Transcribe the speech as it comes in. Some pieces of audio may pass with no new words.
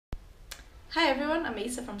Hi everyone, I'm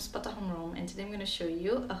Isa from Spotahome, Rome, and today I'm going to show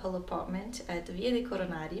you a whole apartment at Via dei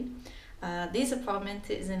Coronari. This apartment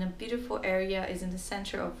is in a beautiful area, is in the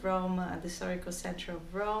center of Rome, the historical center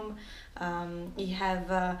of Rome. You have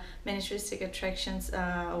many touristic attractions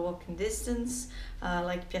walking distance,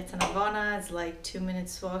 like Piazza Navona, it's like 2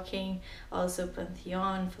 minutes walking, also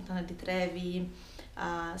Pantheon, Fontana di Trevi.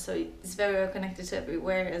 So it's very well connected to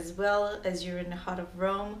everywhere as well as you're in the heart of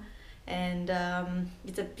Rome. And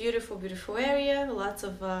it's a beautiful area,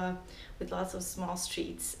 with lots of small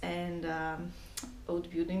streets and old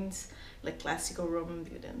buildings, like classical Roman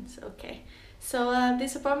buildings. Okay, so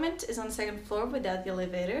this apartment is on the second floor without the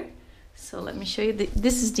elevator. So let me show you.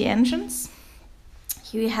 This is the entrance.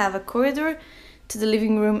 Here you have a corridor to the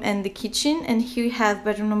living room and the kitchen, and here you have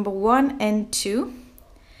bedroom number 1 and 2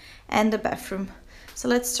 and the bathroom. So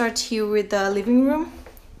let's start here with the living room.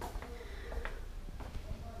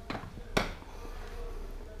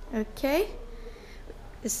 Okay,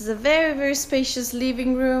 this is a very spacious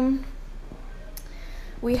living room.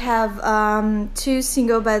 We have 2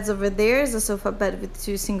 single beds over there. It's a sofa bed with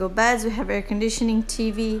 2 single beds. We have air conditioning,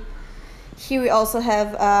 TV. Here we also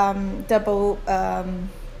have a double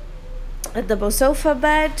sofa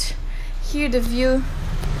bed. Here the view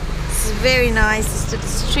is very nice. It's to the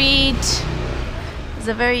street. It's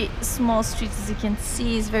a very small street, as you can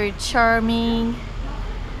see. It's very charming.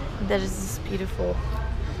 There is this beautiful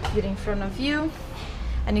view in front of you,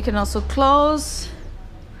 and you can also close,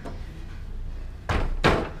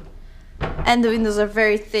 and the windows are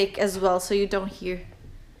very thick as well, so you don't hear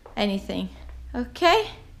anything. Okay,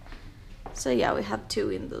 so yeah, we have 2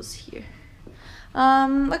 windows here.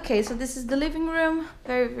 Okay, so this is the living room,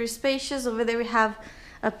 very spacious. Over there we have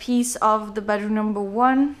a piece of the bedroom number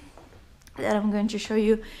 1 that I'm going to show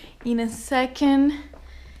you in a second.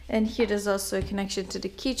 And here there's also a connection to the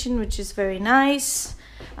kitchen, which is very nice.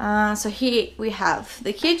 So here we have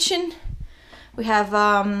the kitchen. We have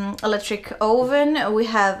electric oven. We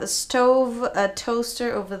have a stove, a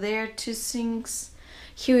toaster over there, 2 sinks.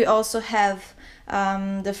 Here we also have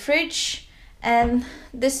the fridge, and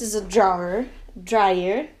this is a dryer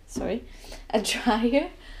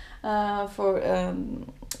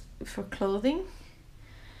for clothing.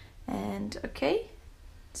 And okay.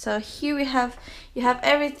 So here you have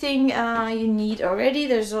everything you need already.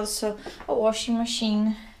 There's also a washing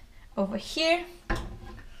machine over here.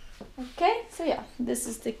 Okay, so yeah, this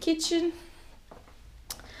is the kitchen.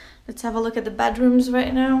 Let's have a look at the bedrooms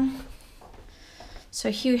right now.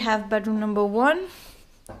 So here we have bedroom number 1.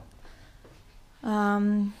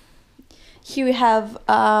 Here we have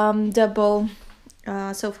double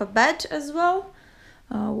sofa bed as well.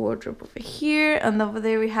 Wardrobe over here, and over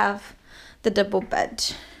there we have the double bed.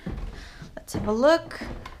 Let's have a look.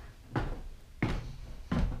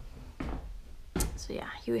 So yeah,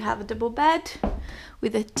 here we have a double bed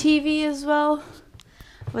with a TV as well.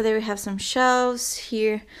 Over there we have some shelves,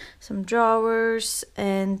 here some drawers,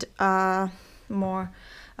 and a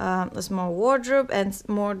small wardrobe, and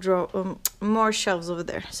more shelves over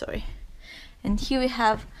there, sorry. And here we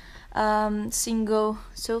have single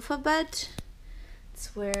sofa bed.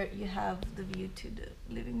 It's where you have the view to the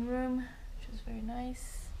living room, which is very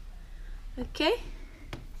nice. Okay,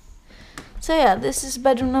 so yeah, this is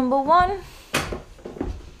bedroom number 1.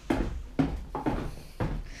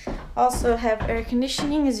 Also have air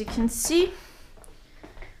conditioning, as you can see.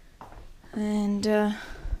 And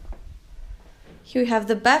here we have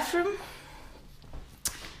the bathroom.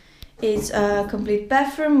 It's a complete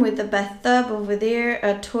bathroom with a bathtub over there,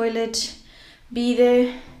 a toilet,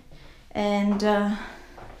 bidet, and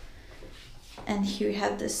here we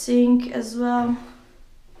have the sink as well.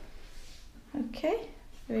 Okay,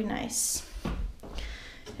 very nice.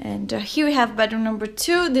 And here we have bedroom number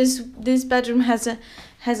 2. This bedroom has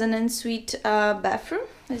an ensuite bathroom,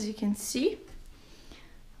 as you can see,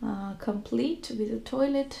 complete with a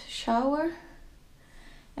toilet, shower,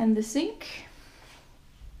 and the sink.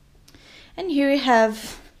 And here we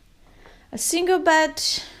have a single bed,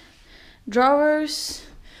 drawers.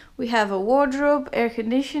 We have a wardrobe, air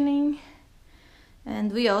conditioning,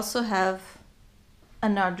 and we also have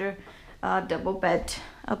another double bed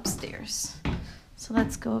upstairs. So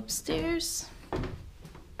let's go upstairs.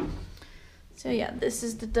 So yeah, this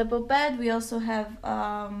is the double bed. We also have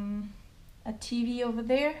a TV over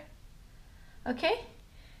there. Okay,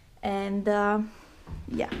 and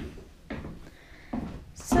yeah.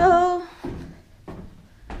 So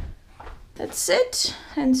that's it.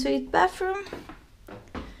 Ensuite bathroom.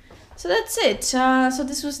 So that's it. So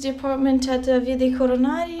this was the apartment at Via dei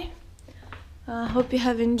Coronari. Hope you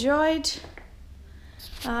have enjoyed.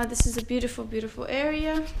 This is a beautiful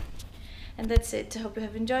area. And that's it. I hope you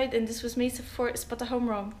have enjoyed, and this was me for Spotahome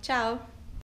Rome. Ciao!